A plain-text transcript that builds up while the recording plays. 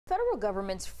federal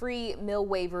government's free meal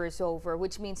waiver is over,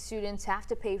 which means students have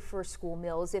to pay for school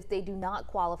meals if they do not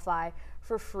qualify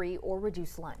for free or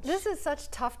reduced lunch. This is such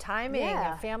tough timing.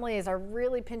 Yeah. Families are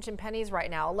really pinching pennies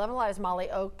right now. 11 Alive's Molly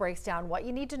Oak breaks down what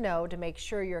you need to know to make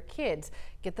sure your kids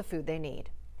get the food they need.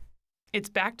 It's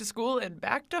back to school and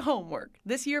back to homework.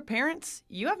 This year, parents,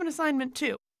 you have an assignment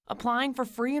too. Applying for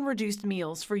free and reduced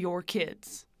meals for your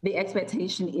kids. The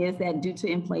expectation is that due to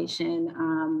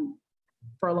inflation,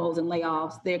 furloughs and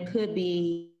layoffs, there could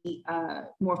be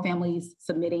more families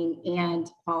submitting and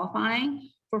qualifying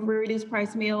for free reduced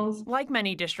price meals. Like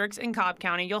many districts in Cobb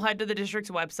County, you'll head to the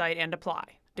district's website and apply.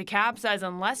 DeKalb says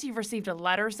unless you've received a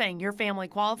letter saying your family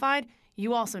qualified,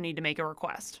 you also need to make a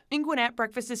request. In Gwinnett,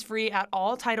 breakfast is free at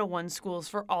all Title I schools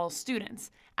for all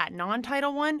students. At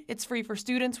non-Title I, it's free for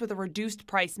students with a reduced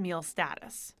price meal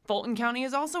status. Fulton County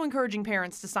is also encouraging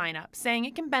parents to sign up, saying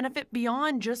it can benefit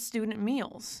beyond just student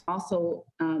meals. Also,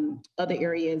 other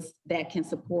areas that can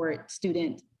support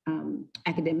student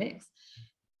academics,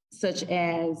 such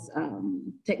as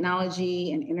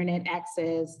technology and internet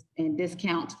access and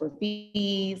discounts for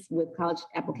fees with college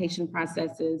application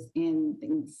processes and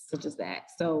things such as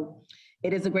that. So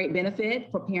it is a great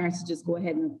benefit for parents to just go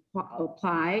ahead and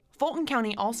apply. Fulton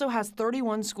County also has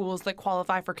 31 schools that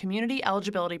qualify for Community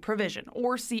Eligibility Provision,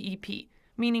 or CEP,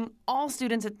 meaning all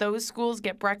students at those schools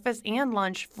get breakfast and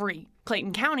lunch free.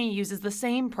 Clayton County uses the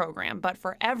same program, but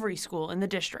for every school in the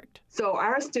district. So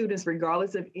our students,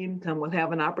 regardless of income, will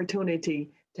have an opportunity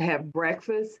to have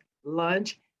breakfast,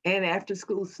 lunch, and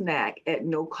after-school snack at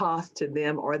no cost to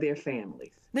them or their families.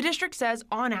 The district says,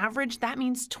 on average, that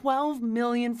means 12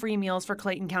 million free meals for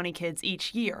Clayton County kids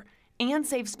each year and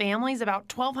saves families about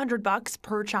 $1,200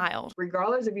 per child.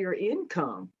 Regardless of your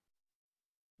income,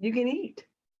 you can eat.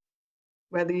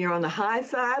 Whether you're on the high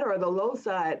side or the low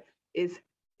side, it's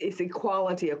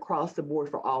equality across the board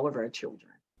for all of our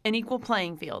children. An equal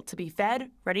playing field to be fed,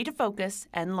 ready to focus,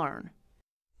 and learn.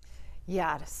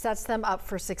 Yeah, it sets them up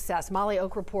for success. Molly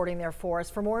Oak reporting there for us.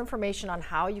 For more information on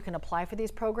how you can apply for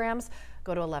these programs,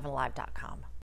 go to 11alive.com.